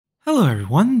Hello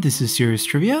everyone, this is Serious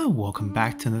Trivia. Welcome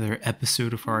back to another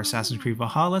episode of our Assassin's Creed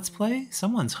Valhalla Let's Play.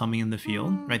 Someone's humming in the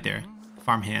field, right there,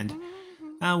 farmhand.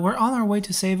 We're on our way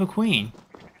to save a queen.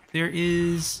 There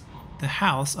is the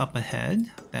house up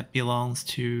ahead that belongs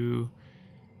to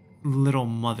Little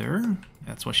Mother.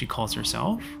 That's what she calls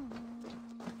herself.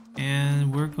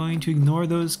 And we're going to ignore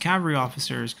those cavalry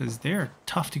officers because they're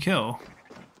tough to kill.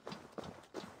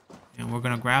 And we're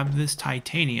going to grab this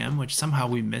titanium, which somehow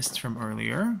we missed from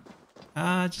earlier.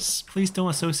 Just please don't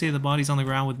associate the bodies on the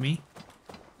ground with me.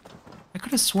 I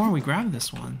could have sworn we grabbed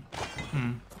this one.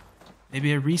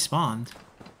 Maybe it respawned.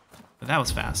 But that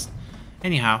was fast.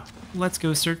 Anyhow, let's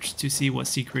go search to see what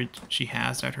secret she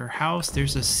has at her house.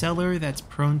 There's a cellar that's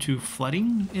prone to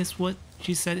flooding, is what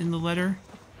she said in the letter.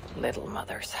 Little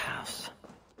Mother's house.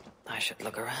 I should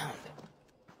look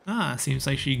around. Seems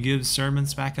like she gives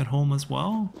sermons back at home as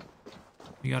well.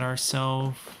 We got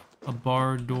ourselves a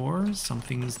bar door. Some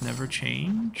things never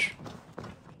change.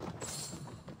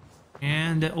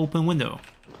 And an open window.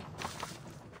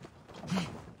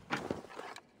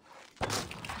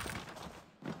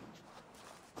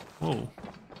 Whoa.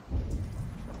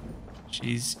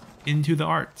 She's into the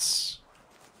arts.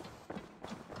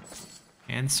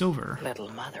 And silver. Little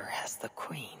Mother has the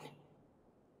queen.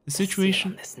 The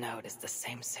situation on this note is the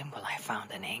same symbol I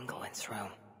found in Engelwin's room.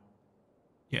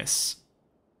 Yes.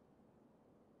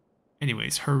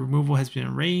 Anyways, her removal has been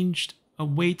arranged.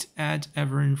 Await at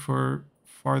Everin for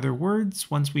farther words.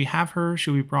 Once we have her,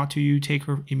 she'll be brought to you. Take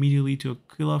her immediately to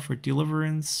Aquila for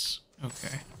deliverance.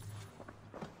 Okay.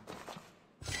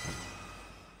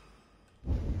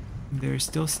 There's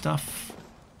still stuff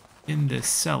in this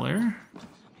cellar.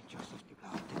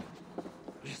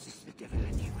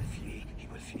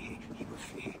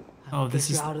 Oh,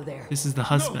 this is the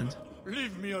husband. No,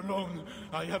 leave me alone.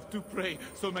 I have to pray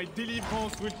so my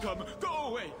deliverance will come. Go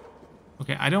away.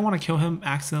 Okay, I don't want to kill him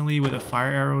accidentally with a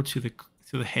fire arrow to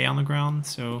the hay on the ground,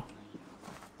 so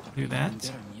do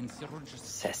that.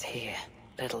 Says here,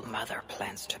 Little Mother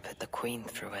plans to put the queen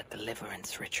through a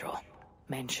deliverance ritual.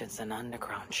 Mentions an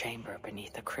underground chamber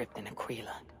beneath a crypt in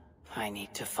Aquila. I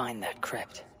need to find that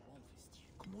crypt.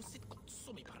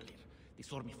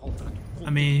 I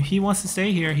mean, if he wants to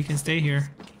stay here, he can stay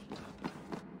here.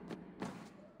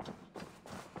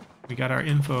 We got our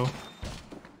info.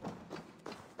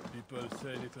 People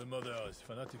say Little Mother is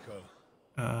fanatical.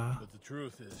 But the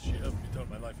truth is, she helped me turn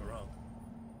my life around.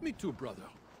 Me too, brother.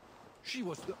 She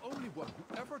was the only one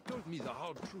who ever told me the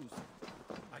hard truth.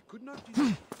 I could not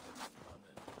deny.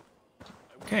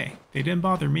 Okay, they didn't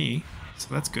bother me,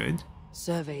 so that's good.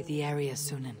 Survey the area,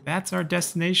 Sunan. That's our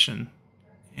destination.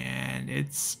 And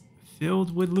it's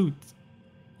filled with loot.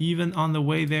 Even on the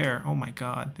way there. Oh my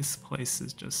god, this place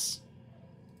is just...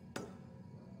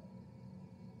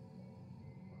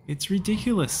 it's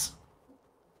ridiculous.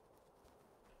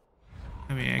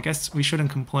 I mean, I guess we shouldn't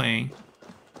complain.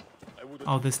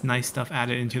 All this nice stuff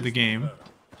added into the game.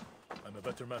 I'm a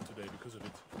better man today because of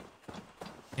it.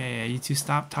 Yeah, you two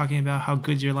stop talking about how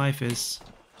good your life is.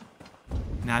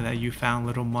 Now that you found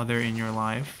Little Mother in your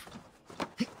life.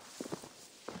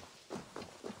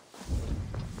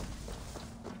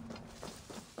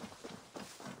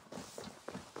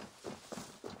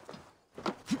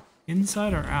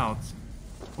 Inside or out?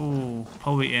 Oh,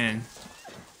 probably in.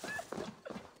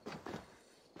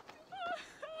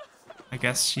 I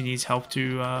guess she needs help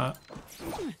to,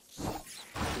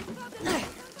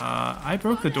 I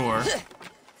broke the door.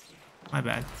 My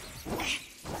bad.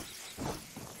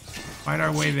 Fight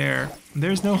our way there.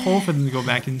 There's no hole for them to go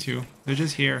back into. They're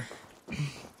just here.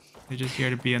 They're just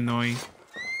here to be annoying.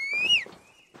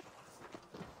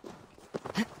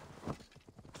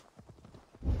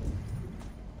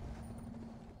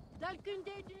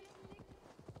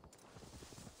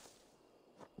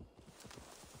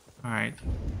 Alright.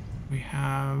 We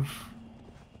have...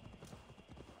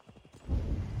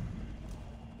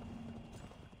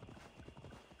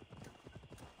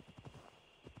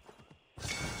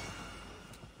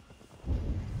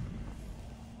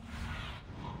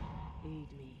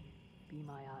 Aid me. Be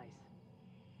my eyes.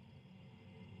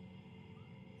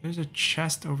 there's a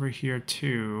chest over here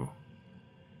too.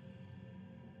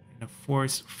 And a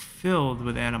forest filled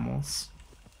with animals.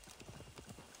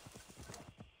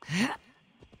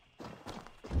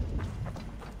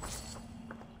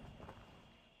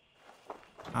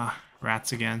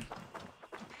 Rats again.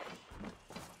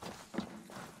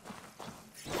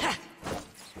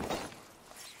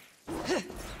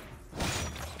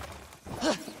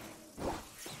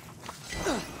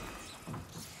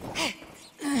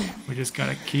 We just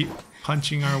gotta keep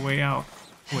punching our way out.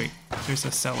 Wait, there's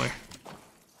a cellar.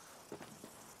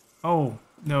 Oh,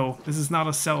 No, this is not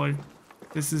a cellar.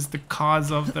 This is the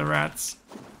cause of the rats.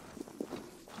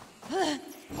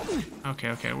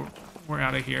 Okay, we're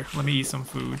out of here. Let me eat some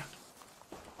food.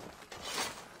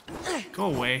 Go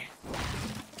away.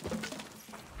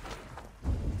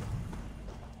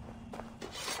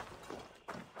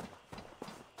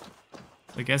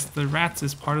 I guess the rats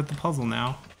is part of the puzzle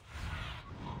now.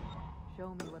 Show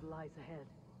me what lies ahead.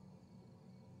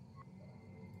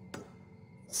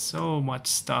 So much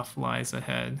stuff lies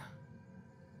ahead.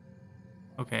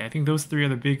 Okay, I think those three are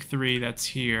the big three that's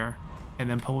here. And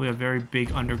then probably a very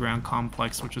big underground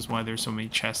complex, which is why there's so many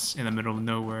chests in the middle of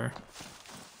nowhere.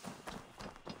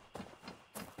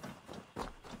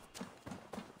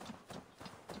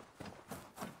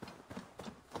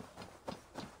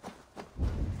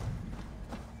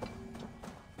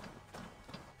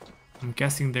 I'm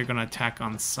guessing they're gonna attack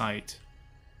on sight.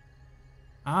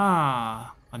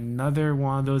 Ah, another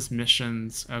one of those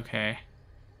missions. Okay.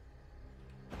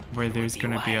 Where there's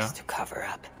gonna be a... to cover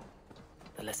up.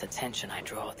 The less attention I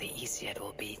draw, the easier it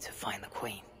will be to find the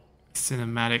queen.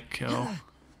 Cinematic kill.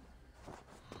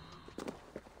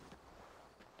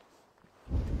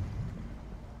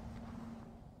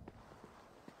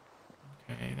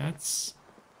 Okay, that's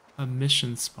a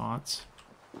mission spot.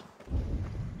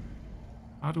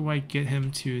 How do I get him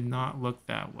to not look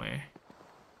that way?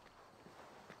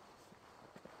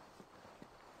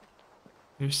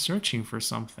 They're searching for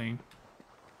something.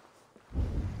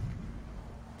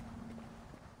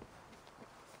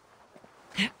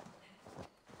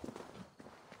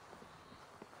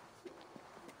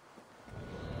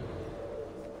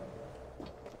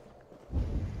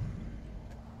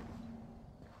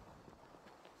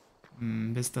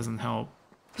 This doesn't help.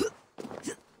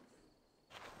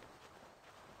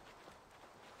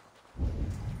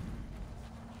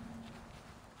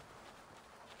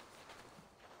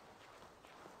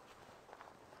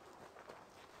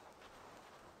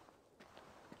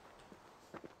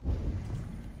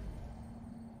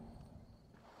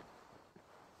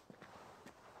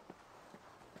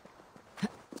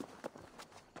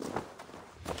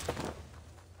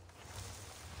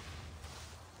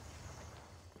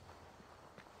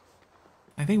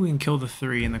 I think we can kill the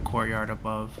three in the courtyard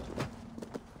above.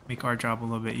 Make our job a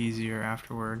little bit easier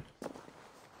afterward.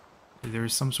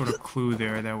 There's some sort of clue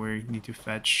there that we need to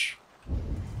fetch.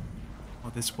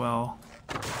 Oh, this well.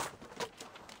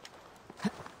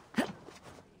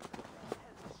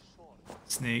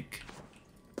 Snake.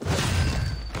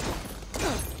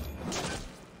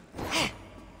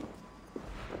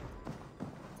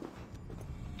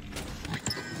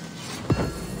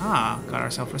 Ah, got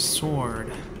ourselves a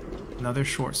sword. Another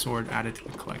short sword added to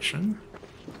the collection.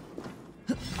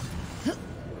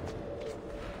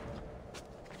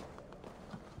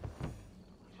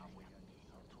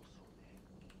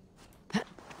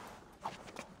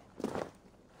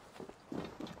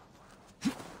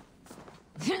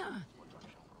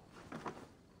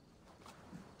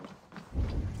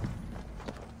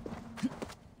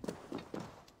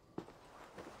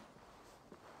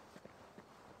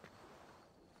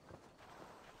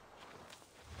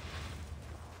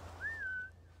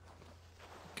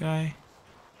 Guy.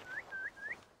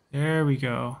 There we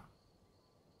go.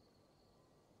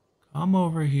 Come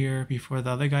over here before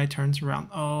the other guy turns around.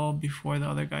 Oh, before the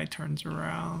other guy turns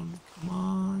around. Come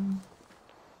on.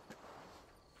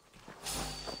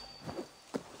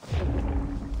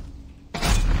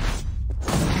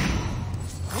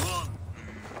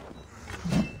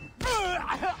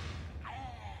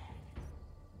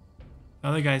 The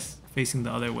other guy's facing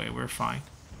the other way. We're fine.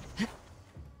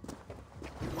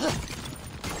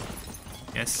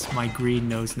 Yes, my greed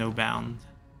knows no bound.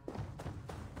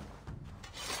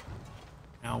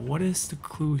 Now, what is the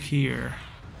clue here?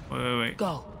 Wait.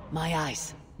 Go, my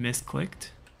eyes. Misclicked.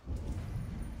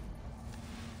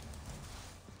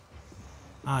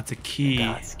 Ah, it's a key.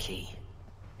 God's key.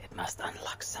 It must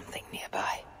unlock something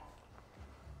nearby.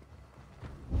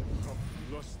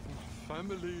 I've lost my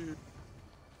family,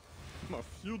 my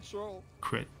future,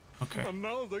 Crit. Okay. and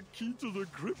now the key to the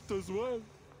crypt as well.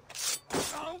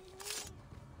 Ow!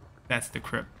 That's the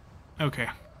crypt. Okay.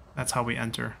 That's how we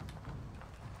enter.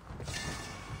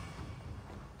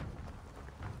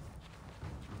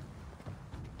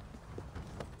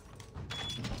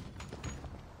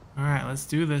 Alright, let's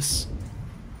do this.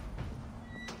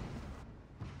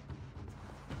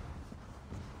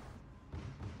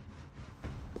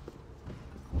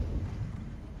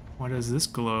 Why does this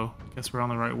glow? Guess we're on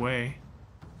the right way.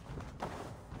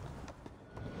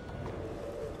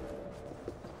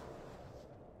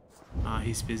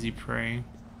 He's busy praying.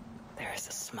 There is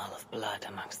a smell of blood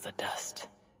amongst the dust,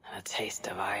 and a taste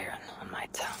of iron on my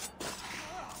tongue.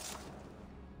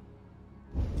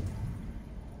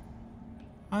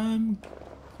 I'm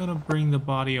gonna bring the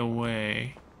body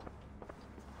away.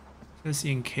 Just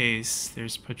in case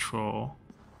there's patrol.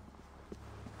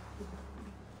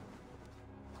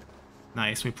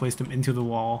 Nice, we placed him into the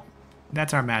wall.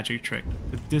 That's our magic trick.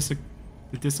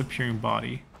 The disappearing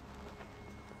body.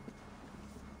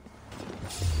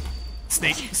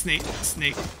 Snake, snake,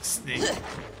 snake, snake.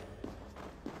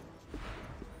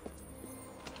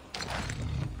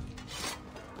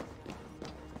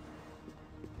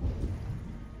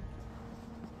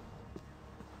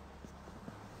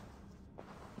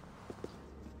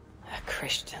 A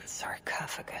Christian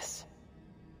sarcophagus.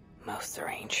 Most are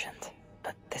ancient,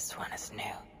 but this one is new.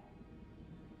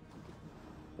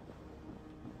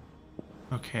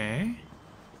 Okay.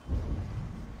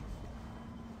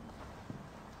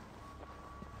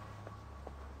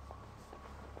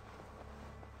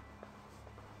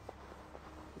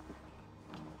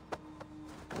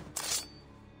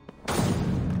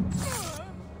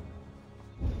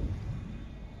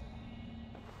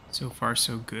 So far,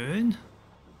 so good.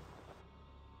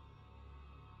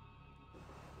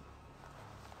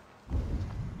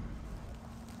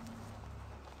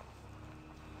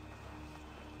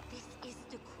 This is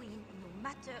the queen, no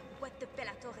matter what the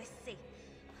Bellatores say.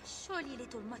 Surely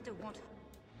little mother won't.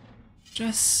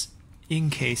 Just in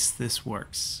case this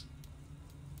works.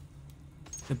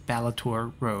 The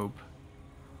Bellator robe.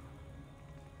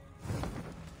 Is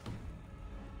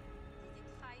it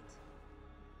right?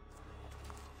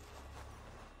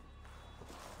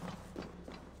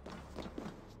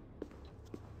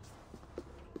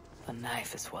 The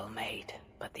knife is well made,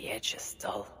 but the edge is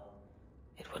dull.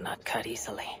 It would not cut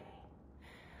easily.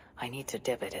 I need to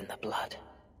dip it in the blood.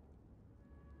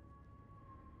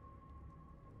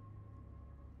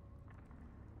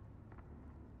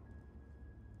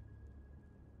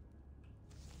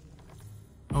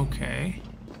 Okay.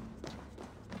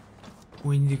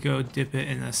 We need to go dip it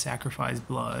in the sacrificed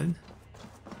blood.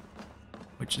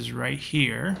 Which is right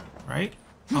here, right?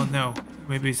 Oh no,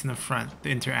 maybe it's in the front, the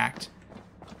interact.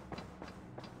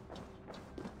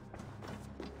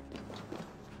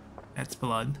 That's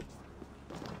blood.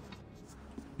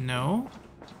 No?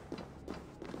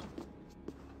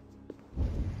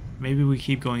 Maybe we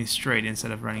keep going straight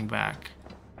instead of running back.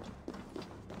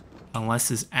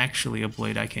 Unless it's actually a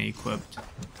blade I can equip.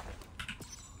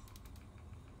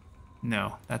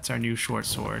 No, that's our new short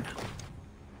sword.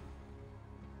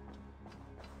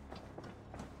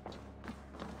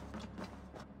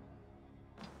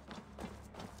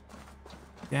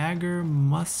 Dagger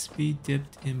must be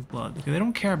dipped in blood. Okay, they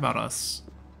don't care about us.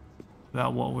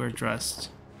 About what we're dressed.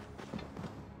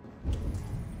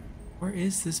 Where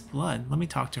is this blood? Let me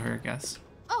talk to her, I guess.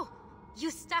 Oh,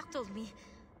 you startled me.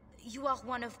 You are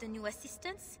one of the new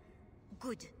assistants?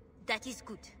 Good. That is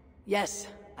good. Yes,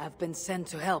 I've been sent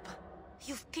to help.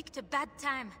 You've picked a bad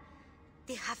time.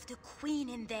 They have the queen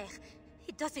in there.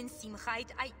 It doesn't seem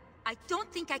right. I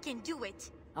don't think I can do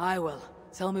it. I will.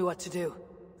 Tell me what to do.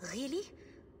 Really?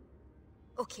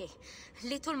 Okay.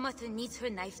 Little Mother needs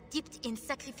her knife dipped in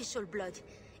sacrificial blood.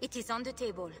 It is on the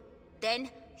table.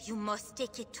 Then, you must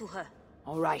take it to her.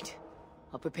 All right.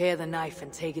 I'll prepare the knife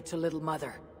and take it to Little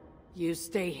Mother. You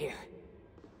stay here.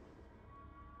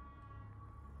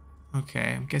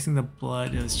 Okay, I'm guessing the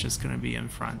blood is just gonna be in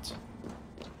front.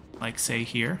 Like, say,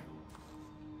 here.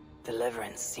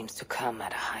 Deliverance seems to come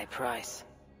at a high price.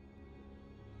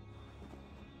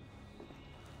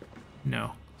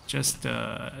 No, just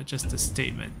a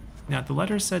statement. Now, the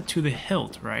letter said to the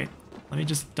hilt, right? Let me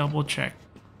just double check.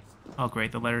 Oh,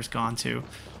 great, the letter's gone too.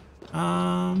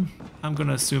 I'm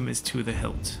gonna assume it's to the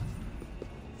hilt.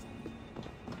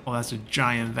 Oh, that's a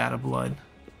giant vat of blood.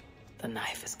 The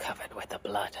knife is covered with the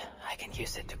blood. I can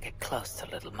use it to get close to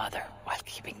Little Mother while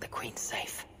keeping the queen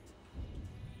safe.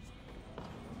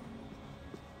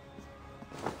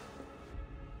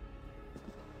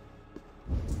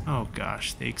 Oh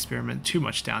gosh, they experiment too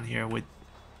much down here with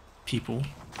people.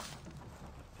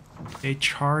 They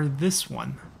char this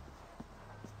one.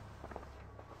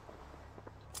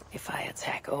 If I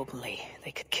attack openly,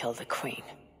 they could kill the queen.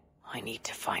 I need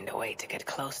to find a way to get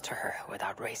close to her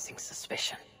without raising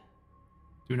suspicion.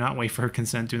 Do not wait for her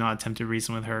consent. Do not attempt to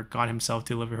reason with her. God himself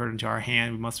delivered her into our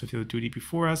hand. We must fulfill the duty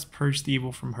before us. Purge the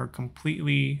evil from her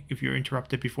completely. If you're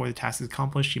interrupted before the task is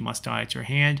accomplished, she must die at your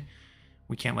hand.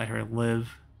 We can't let her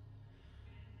live.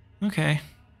 Okay.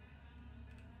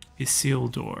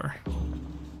 Isildur.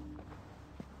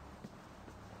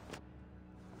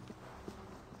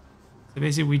 So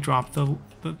basically we drop the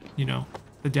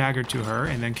dagger to her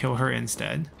and then kill her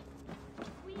instead.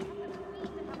 We have the queen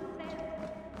herself.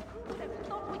 Who would have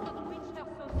thought we could reach her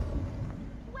so soon?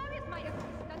 Where is my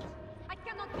assistant? I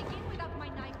cannot begin without my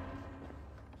knife.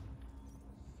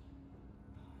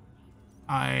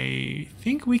 I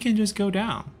think we can just go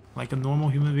down like a normal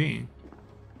human being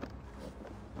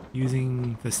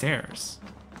using the stairs.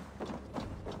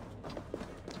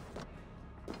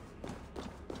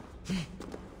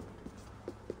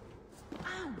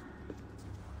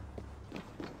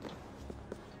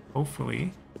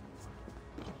 Hopefully.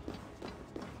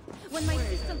 When my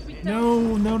assistant returns,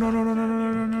 No, no, no, no, no, no,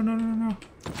 no, no, no, no, no, no.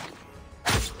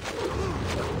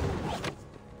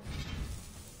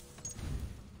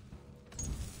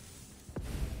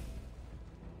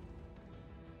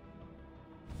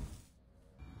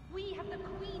 we have the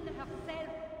queen herself.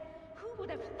 Who would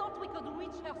have thought we could reach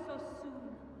her so soon?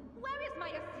 Where is my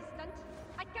assistant?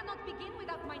 I cannot begin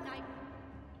without my knife.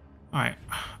 Alright,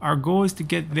 our goal is to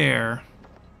get there.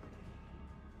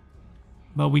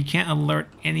 But we can't alert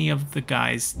any of the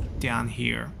guys down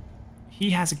here. He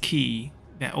has a key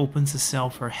that opens a cell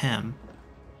for him,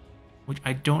 which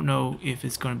I don't know if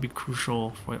it's going to be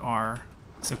crucial for our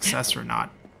success or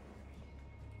not.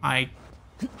 I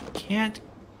can't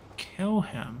kill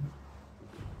him.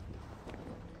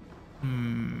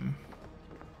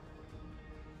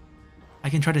 I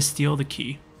can try to steal the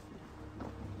key.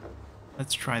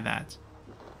 Let's try that.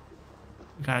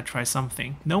 We gotta try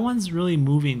something. No one's really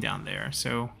moving down there,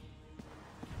 so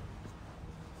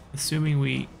assuming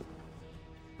we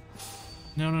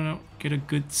no, get a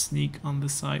good sneak on the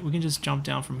side. We can just jump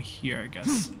down from here, I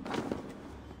guess.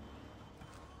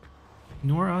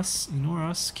 Ignore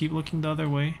us, keep looking the other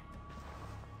way.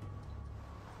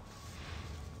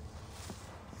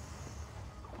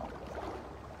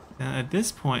 And at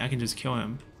this point I can just kill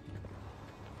him.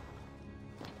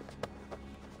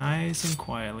 Nice and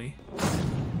quietly.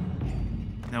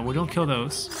 No, we don't kill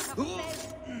those. Who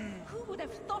would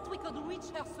have thought we could reach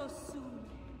her so soon?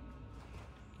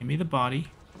 Give me the body.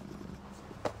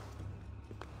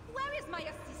 Where is my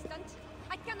assistant?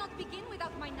 I cannot begin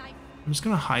without my knife. I'm just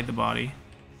gonna hide the body.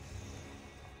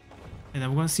 And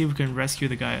then we're gonna see if we can rescue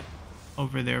the guy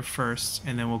over there first,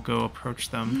 and then we'll go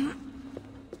approach them.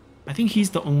 I think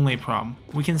he's the only problem.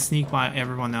 We can sneak by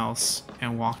everyone else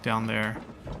and walk down there.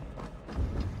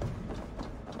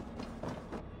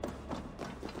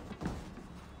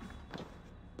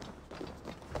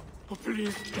 Oh,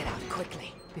 please. Get out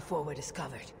quickly, before we're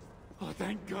discovered. Oh,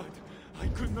 thank God. I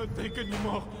could not take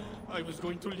anymore. I was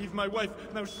going to leave my wife.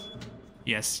 Now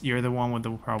Yes, you're the one with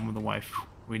the problem with the wife.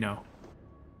 We know.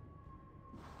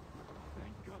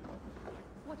 Thank God.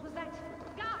 What was that?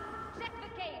 Guard, check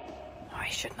the cage. I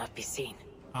should not be seen.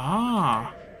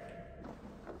 Ah.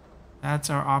 That's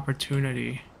our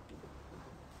opportunity.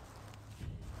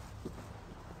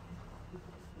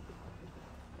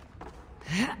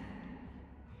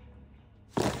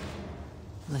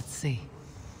 Let's see.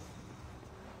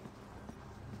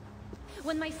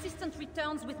 When my assistant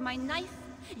returns with my knife,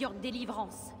 your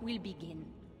deliverance will begin.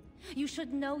 You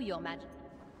should know your magic.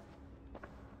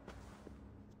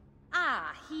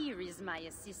 Ah, here is my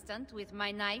assistant with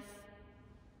my knife.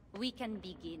 We can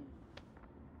begin.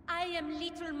 I am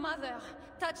Little Mother,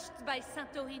 touched by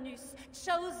Saint-Orinus,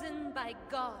 chosen by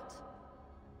God.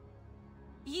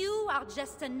 You are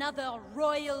just another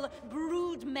royal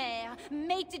broodmare,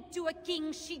 mated to a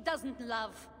king she doesn't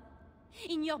love.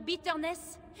 In your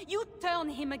bitterness, you turn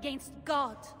him against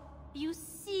God. You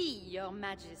see, your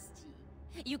majesty,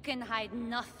 you can hide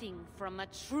nothing from a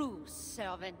true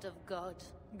servant of God.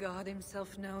 God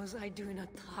himself knows I do not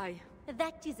try.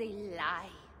 That is a lie.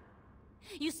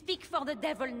 You speak for the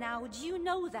devil now, do you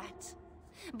know that?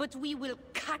 But we will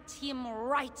cut him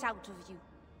right out of you.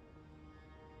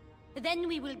 Then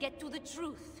we will get to the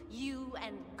truth, you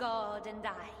and God and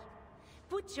I.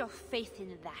 Put your faith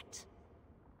in that.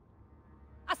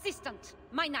 Assistant,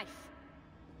 my knife.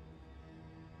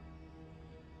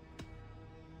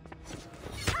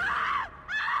 Ah!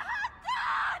 Ah!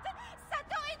 God!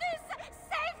 Saint-Orinus,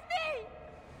 save me!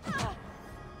 Ah!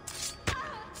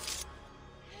 Ah!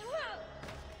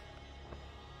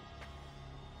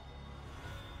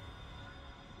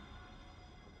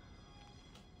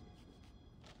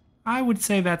 I would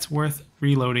say that's worth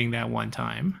reloading that one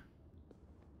time.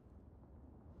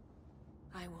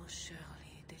 I will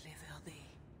surely deliver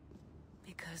thee,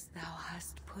 because thou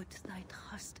hast put thy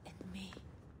trust in me.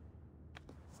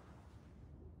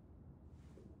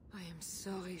 I am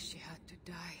sorry she had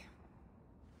to die.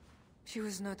 She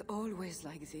was not always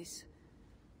like this,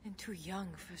 and too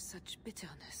young for such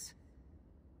bitterness.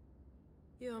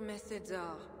 Your methods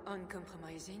are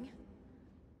uncompromising,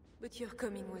 but your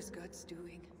coming was God's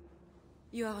doing.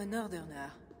 You are a northerner,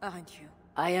 aren't you?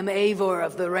 I am Eivor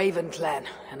of the Raven clan,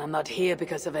 and I'm not here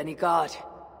because of any god.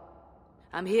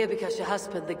 I'm here because your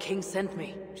husband, the king, sent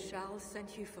me. Charles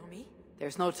sent you for me?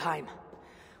 There's no time.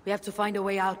 We have to find a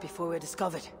way out before we're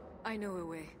discovered. I know a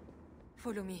way.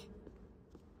 Follow me.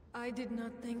 I did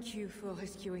not thank you for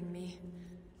rescuing me.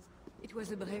 It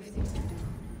was a brave thing to do.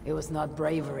 It was not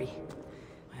bravery.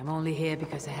 I'm only here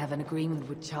because I have an agreement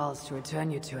with Charles to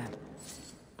return you to him.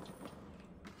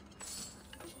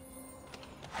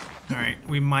 Alright,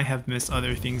 we might have missed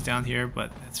other things down here,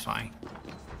 but that's fine.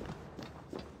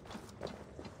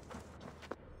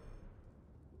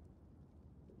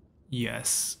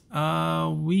 Yes.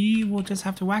 We will just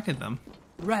have to whack at them.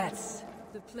 Rats!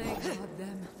 The plague brought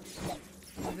them.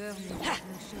 The vermin have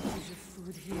no shortage of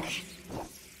food here.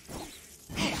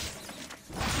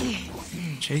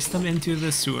 Chase them into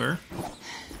the sewer.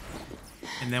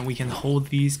 And then we can hold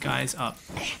these guys up.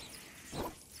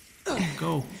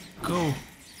 Go. Go.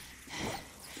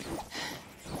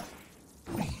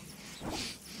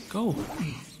 Go.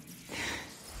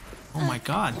 Oh my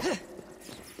god.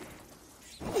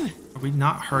 Are we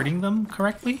not hurting them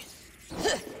correctly?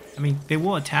 I mean, they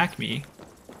will attack me.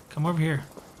 Come over here.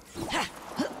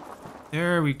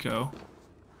 There we go.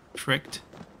 Tricked.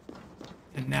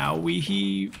 And now we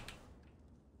heave.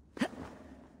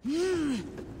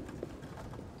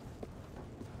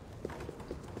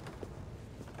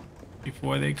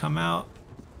 Before they come out.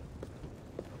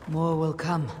 More will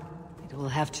come. It will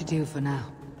have to do for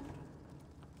now.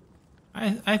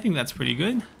 I think that's pretty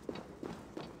good.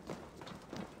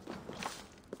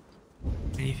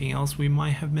 Anything else we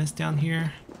might have missed down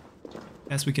here?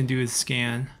 Best we can do is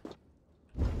scan.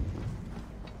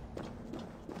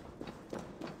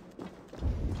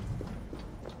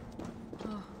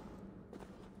 Oh,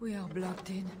 we are blocked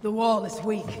in. The wall is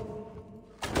weak.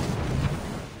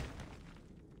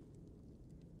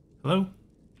 Hello?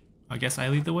 I guess I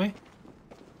lead the way?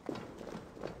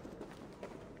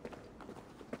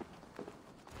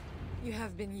 You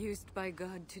have been used by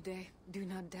God today. Do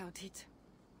not doubt it.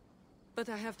 But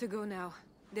I have to go now.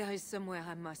 There is somewhere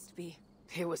I must be.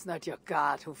 It was not your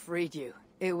god who freed you.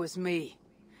 It was me.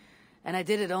 And I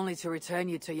did it only to return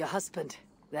you to your husband.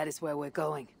 That is where we're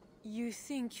going. You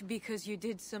think because you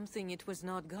did something it was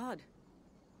not God?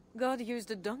 God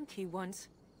used a donkey once.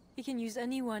 He can use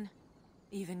anyone.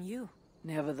 Even you.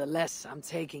 Nevertheless, I'm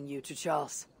taking you to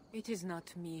Charles. It is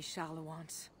not me Charles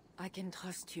wants. I can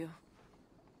trust you.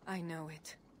 I know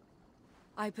it.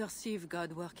 I perceive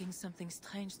God working something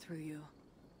strange through you.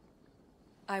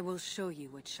 I will show you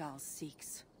what Charles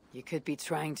seeks. You could be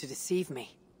trying to deceive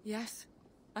me. Yes,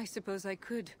 I suppose I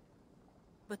could.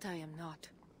 But I am not.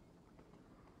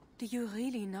 Do you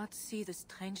really not see the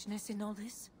strangeness in all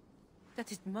this?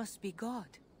 That it must be God?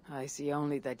 I see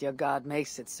only that your god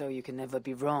makes it so you can never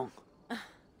be wrong.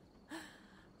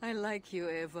 I like you,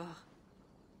 Eivor.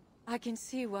 I can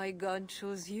see why God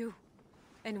chose you,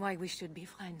 and why we should be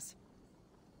friends.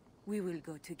 We will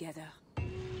go together.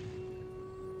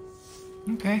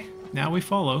 Okay, now we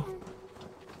follow.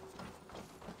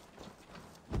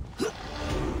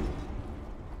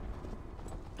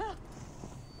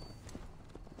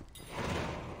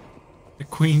 The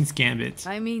Queen's Gambit.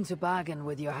 I mean to bargain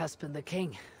with your husband the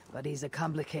king, but he's a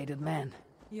complicated man.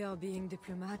 You're being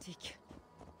diplomatic.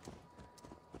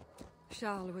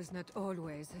 Charles was not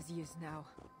always as he is now.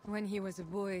 When he was a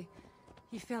boy,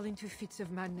 he fell into fits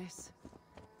of madness.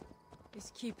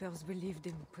 His keepers believed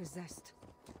him possessed,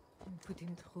 and put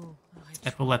him through a ritual.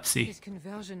 Epilepsy. His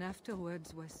conversion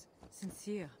afterwards was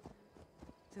sincere,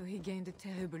 though he gained a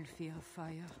terrible fear of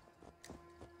fire.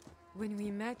 When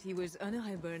we met, he was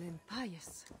honorable and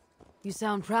pious. You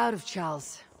sound proud of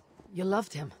Charles. You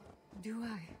loved him. Do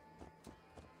I?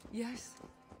 Yes,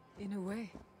 in a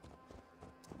way.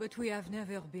 But we have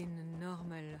never been a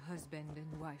normal husband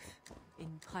and wife,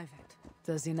 in private.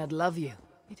 Does he not love you?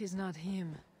 It is not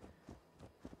him.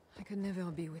 I could never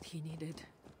be what he needed.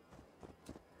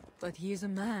 But he is a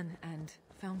man and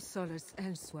found solace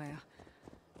elsewhere.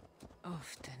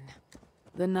 Often.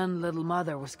 The nun Little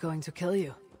Mother was going to kill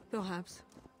you. Perhaps.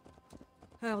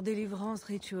 Her deliverance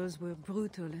rituals were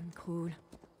brutal and cruel.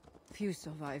 Few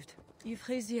survived.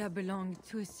 Euphrasia belonged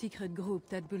to a secret group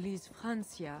that believes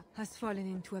Francia has fallen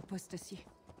into apostasy.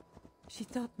 She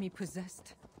thought me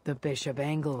possessed. The Bishop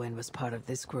Engelwin was part of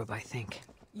this group, I think.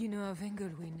 You know of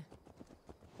Engelwin?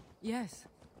 Yes.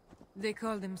 They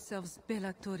call themselves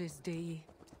Bellatores Dei,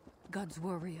 God's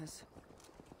warriors.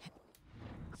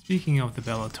 Speaking of the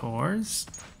Bellators,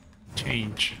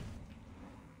 change.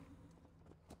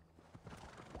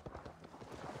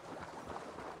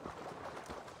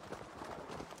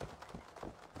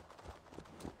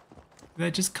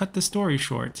 That just cut the story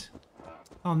short.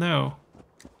 Oh no.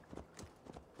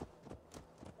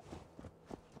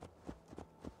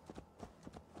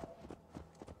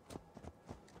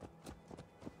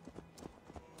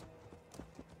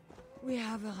 We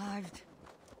have arrived.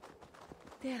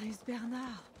 There is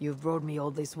Bernard. You've brought me all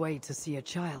this way to see a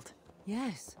child.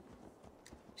 Yes.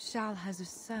 Charles has a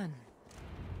son.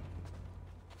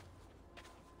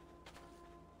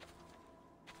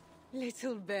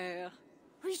 Little bear.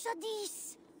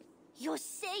 Richardis! You're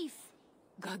safe!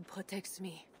 God protects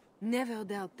me. Never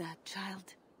doubt that,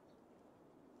 child.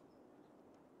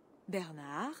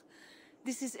 Bernard,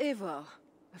 this is Eivor,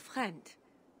 a friend.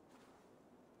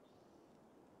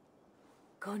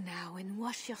 Go now and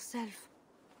wash yourself.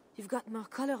 You've got more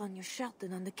color on your shirt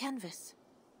than on the canvas.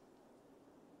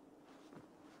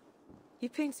 He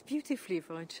paints beautifully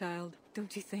for a child,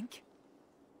 don't you think?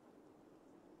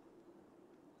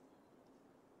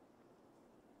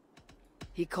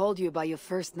 He called you by your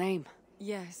first name.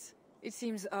 Yes, it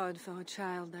seems odd for a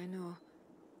child, I know.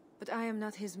 But I am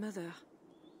not his mother.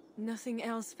 Nothing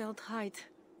else felt right.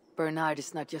 Bernard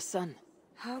is not your son.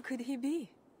 How could he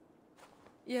be?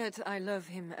 Yet I love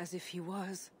him as if he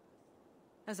was.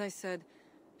 As I said,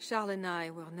 Charles and I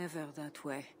were never that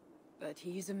way. But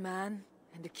he is a man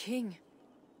and a king.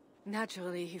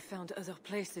 Naturally, he found other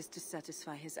places to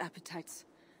satisfy his appetites.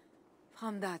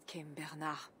 From that came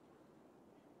Bernard.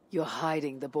 You're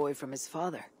hiding the boy from his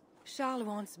father. Charles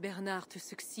wants Bernard to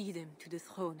succeed him to the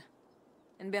throne.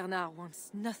 And Bernard wants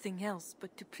nothing else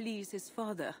but to please his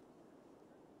father.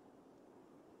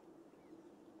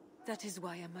 That is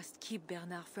why I must keep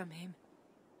Bernard from him.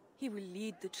 He will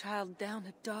lead the child down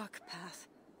a dark path,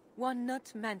 one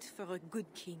not meant for a good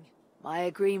king. My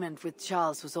agreement with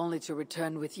Charles was only to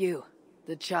return with you.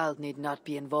 The child need not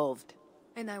be involved.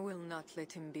 And I will not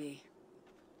let him be.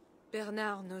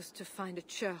 Bernard knows to find a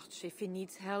church if he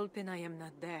needs help and I am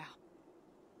not there.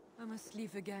 I must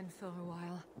leave again for a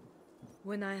while.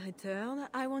 When I return,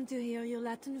 I want to hear your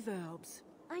Latin verbs.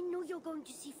 I know you're going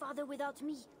to see Father without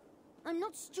me. I'm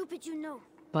not stupid, you know.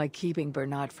 By keeping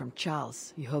Bernard from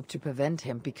Charles, you hope to prevent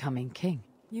him becoming king.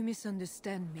 You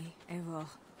misunderstand me, Eivor.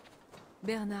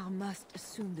 Bernard must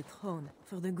assume the throne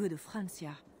for the good of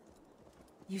Francia.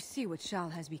 You see what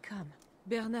Charles has become.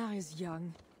 Bernard is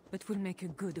young, but will make a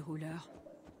good ruler.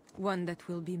 One that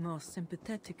will be more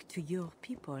sympathetic to your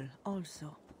people,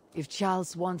 also. If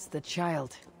Charles wants the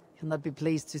child, he'll not be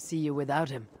pleased to see you without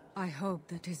him. I hope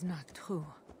that is not true.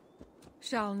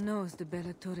 Charles knows the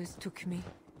Bellatores took me.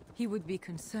 He would be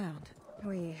concerned.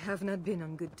 We have not been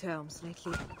on good terms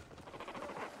lately.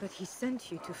 But he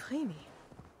sent you to free me.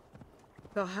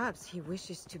 Perhaps he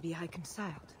wishes to be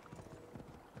reconciled.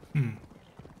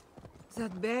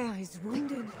 That bear is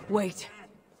wounded. Wait.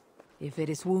 If it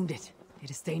is wounded,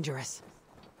 it is dangerous.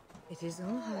 It is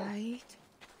all right.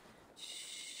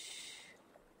 Shh.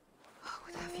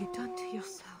 What have you done to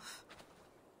yourself?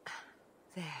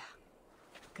 There.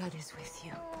 God is with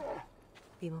you.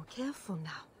 Be more careful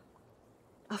now.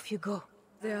 Off you go.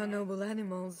 They are noble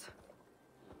animals.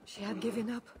 She had given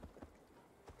up.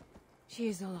 She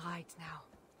is all right now.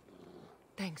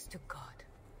 Thanks to God.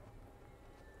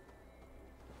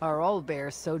 Are all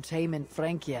bears so tame in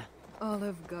Francia? All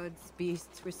of God's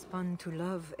beasts respond to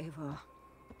love, Eivor.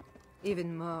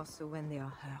 Even more so when they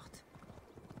are hurt.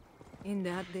 In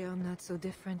that they are not so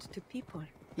different to people.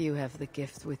 You have the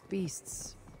gift with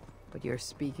beasts. But you're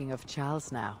speaking of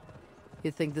Charles now.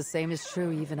 You think the same is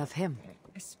true even of him?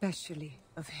 Especially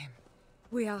of him.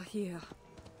 We are here.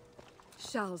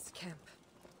 Charles' camp.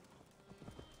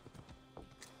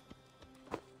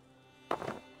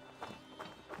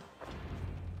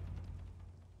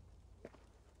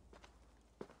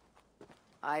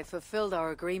 I fulfilled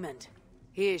our agreement.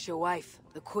 Here is your wife,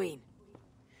 the Queen.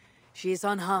 She is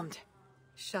unharmed.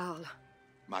 Charles.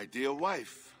 My dear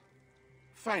wife,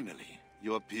 finally,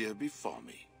 you appear before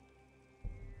me.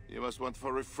 You must want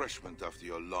for refreshment after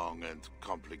your long and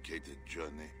complicated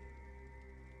journey.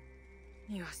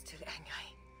 You are still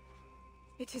angry.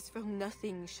 It is for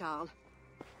nothing, Charles.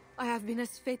 I have been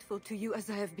as faithful to you as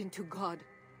I have been to God.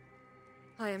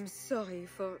 I am sorry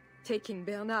for taking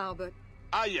Bernard, but...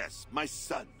 Ah yes, my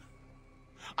son.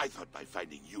 I thought by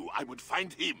finding you, I would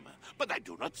find him, but I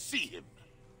do not see him.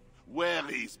 Where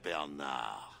is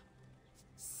Bernard?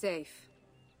 Safe.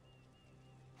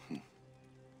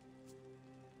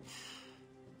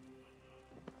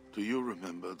 Do you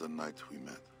remember the night we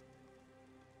met?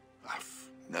 I've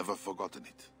never forgotten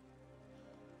it.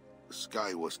 The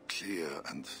sky was clear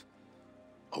and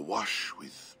awash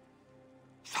with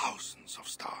thousands of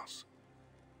stars.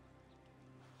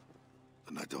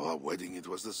 The night of our wedding, it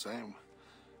was the same.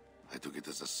 I took it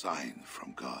as a sign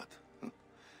from God.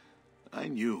 I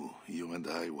knew you and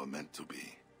I were meant to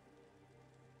be.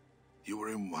 You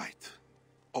were in white,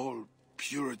 all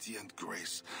purity and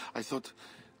grace. I thought,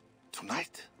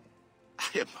 tonight,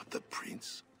 I am not the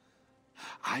prince,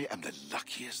 I am the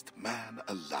luckiest man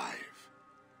alive.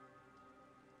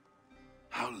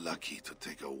 How lucky to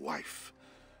take a wife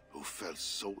who fell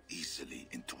so easily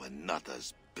into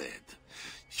another's bed.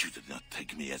 You did not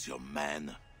take me as your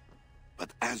man,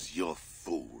 but as your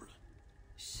fool.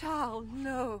 Charles,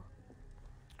 no.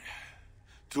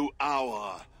 To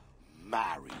our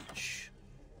marriage.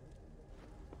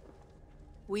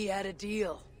 We had a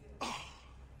deal.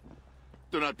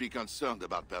 Do not be concerned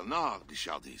about Bernard,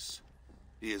 Richardis.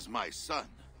 He is my son.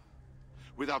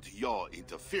 Without your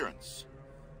interference,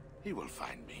 he will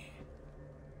find me.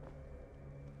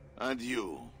 And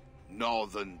you,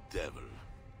 northern devil,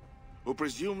 who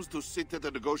presumes to sit at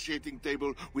a negotiating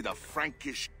table with a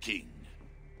Frankish king.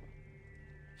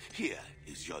 Here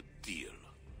is your deal.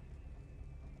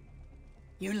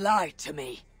 You lied to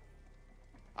me.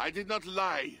 I did not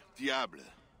lie, Diable.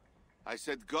 I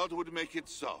said God would make it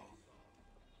so.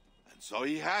 And so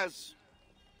he has.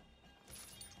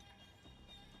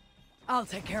 I'll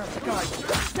take care of the guard.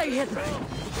 Stay hidden.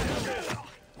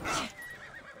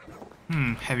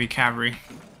 Heavy cavalry.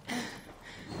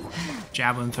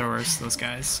 Javelin throwers, those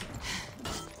guys.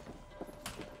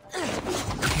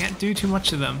 Can't do too much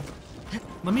to them.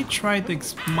 Let me try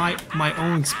my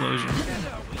own explosion.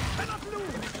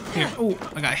 Here. Oh,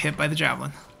 I got hit by the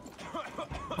javelin.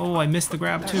 Oh, I missed the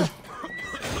grab too.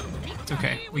 It's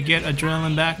okay. We get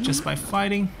adrenaline back just by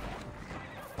fighting.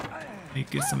 Let me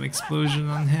get some explosion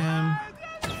on him.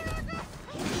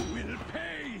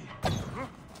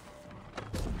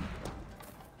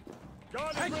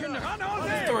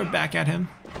 Throw it back at him.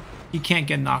 He can't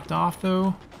get knocked off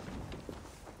though.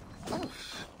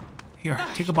 Here,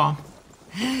 take a bomb.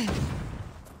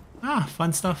 Ah,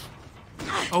 fun stuff.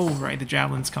 Oh, right, the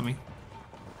javelin's coming.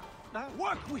 Now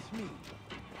work with me.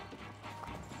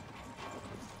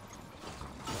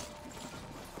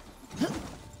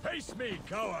 Face me,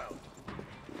 coward.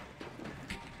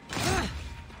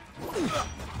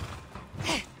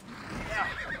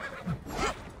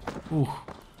 Ooh.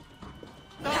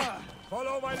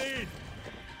 Follow my lead.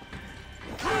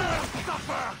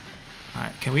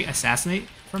 Alright, can we assassinate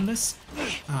from this?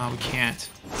 Oh, we can't.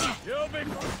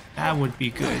 That would be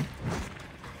good.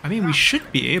 I mean, we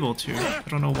should be able to. I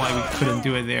don't know why we couldn't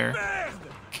do it there.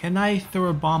 Can I throw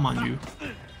a bomb on you?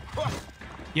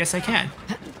 Yes, I can.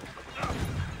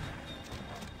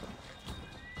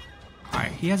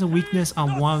 Alright, he has a weakness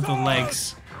on one of the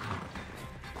legs.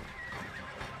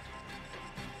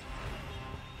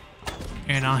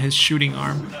 And on his shooting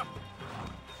arm.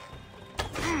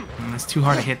 It's too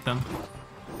hard to hit them.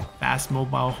 Fast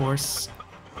mobile horse.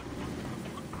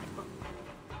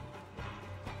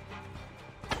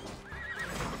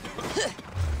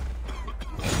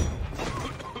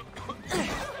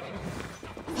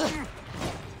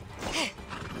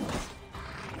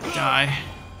 Die.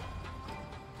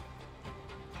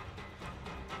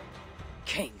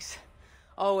 Kings,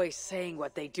 always saying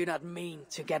what they do not mean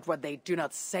to get what they do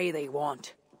not say they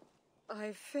want.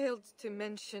 I failed to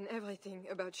mention everything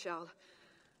about Charles.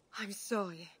 I'm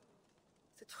sorry.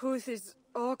 The truth is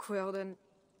awkward and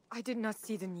I did not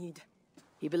see the need.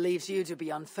 He believes you to be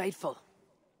unfaithful.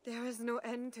 There is no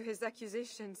end to his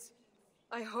accusations.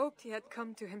 I hoped he had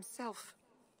come to himself.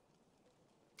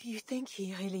 Do you think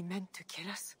he really meant to kill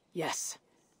us? Yes.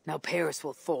 Now Paris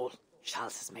will fall.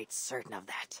 Charles has made certain of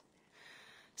that.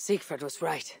 Siegfried was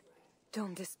right.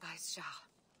 Don't despise Charles.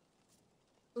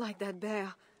 Like that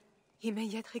bear, he may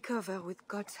yet recover with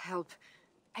God's help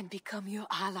and become your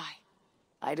ally.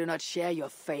 I do not share your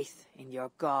faith in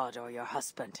your god or your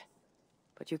husband.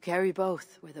 But you carry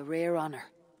both with a rare honor.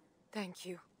 Thank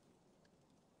you.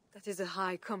 That is a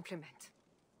high compliment.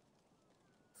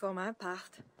 For my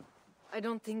part, I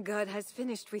don't think God has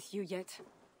finished with you yet.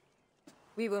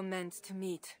 We were meant to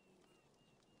meet.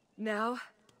 Now,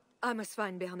 I must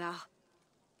find Bernard.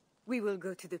 We will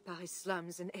go to the Paris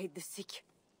slums and aid the sick.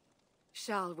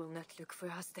 Charles will not look for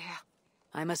us there.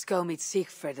 I must go meet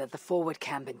Siegfried at the forward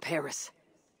camp in Paris.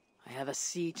 I have a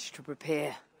siege to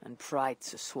prepare and pride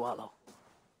to swallow.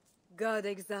 God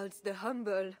exalts the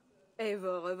humble,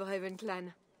 Eivor of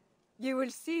Ravenclan. You will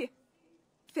see.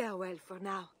 Farewell for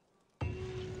now.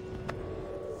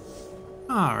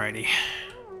 Alrighty.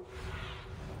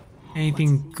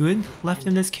 Anything good left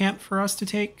in this camp for us to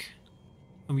take?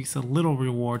 At least a little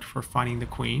reward for finding the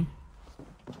queen.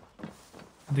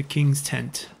 The king's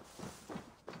tent.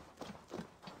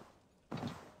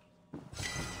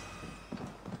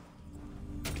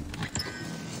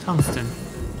 Tungsten.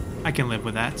 I can live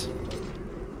with that.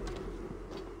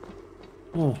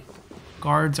 Oh,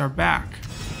 guards are back.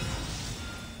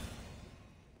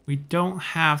 We don't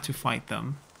have to fight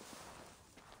them.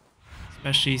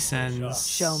 Especially since...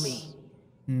 Show me.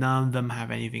 none of them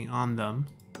have anything on them.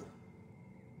 I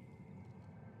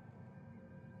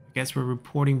guess we're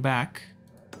reporting back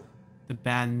the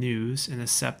bad news and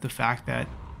accept the fact that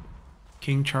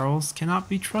King Charles cannot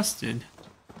be trusted.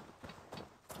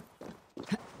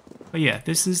 But yeah,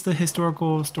 this is the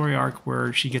historical story arc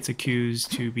where she gets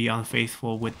accused to be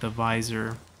unfaithful with the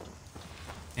visor.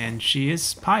 And she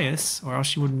is pious, or else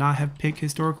she would not have picked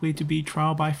historically to be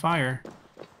trial by fire.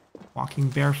 Walking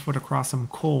barefoot across some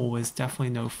coal is definitely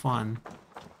no fun.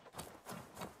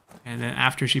 And then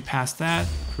after she passed that,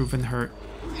 proven her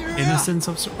innocence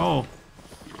of...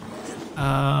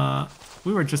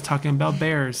 we were just talking about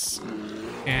bears.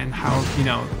 And how, you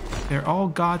know, they're all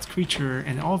God's creature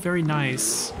and all very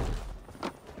nice.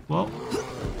 Well,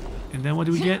 and then what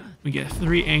do we get? We get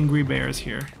 3 angry bears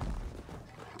here.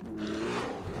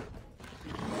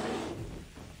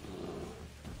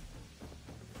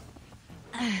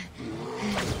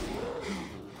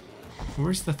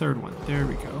 Where's the third one? There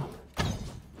we go.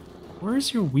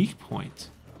 Where's your weak point?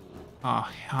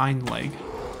 Ah, hind leg.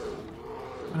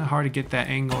 Kinda hard to get that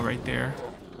angle right there.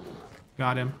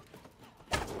 Got him.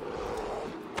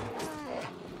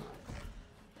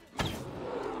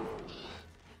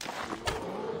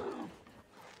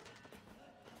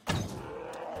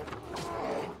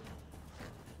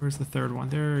 Where's the third one?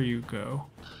 There you go.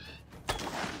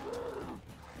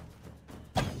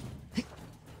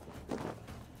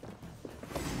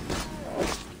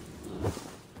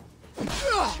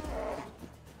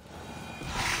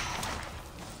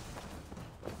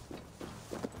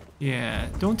 Yeah,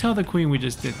 don't tell the queen we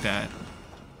just did that.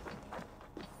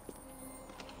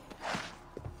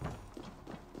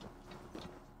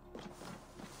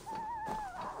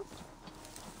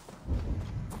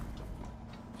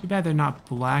 Too bad they're not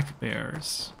black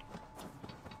bears.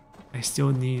 I still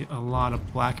need a lot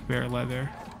of black bear leather.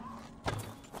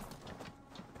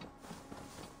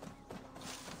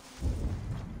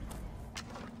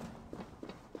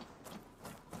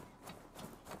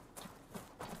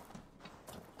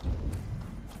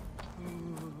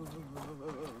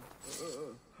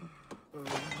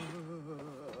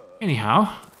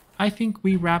 Anyhow, I think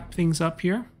we wrap things up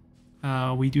here.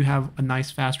 We do have a nice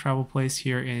fast travel place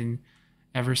here in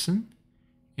Everson,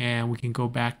 and we can go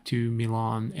back to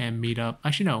Milan and meet up.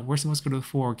 Actually, no, we're supposed to go to the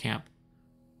forward camp.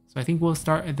 So I think we'll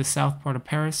start at the south part of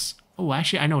Paris. Oh,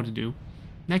 actually, I know what to do.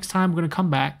 Next time, we're going to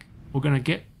come back. We're going to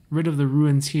get rid of the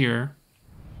ruins here,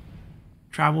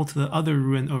 travel to the other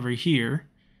ruin over here,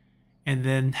 and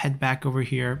then head back over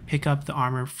here, pick up the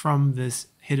armor from this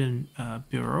hidden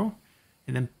bureau,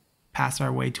 and then pass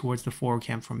our way towards the forward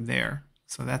camp from there.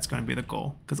 So that's going to be the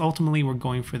goal, because ultimately we're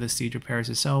going for the siege of Paris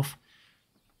itself.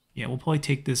 Yeah, we'll probably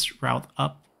take this route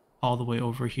up all the way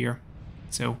over here.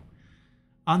 So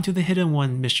on to the hidden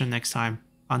one mission next time.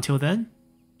 Until then,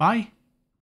 bye.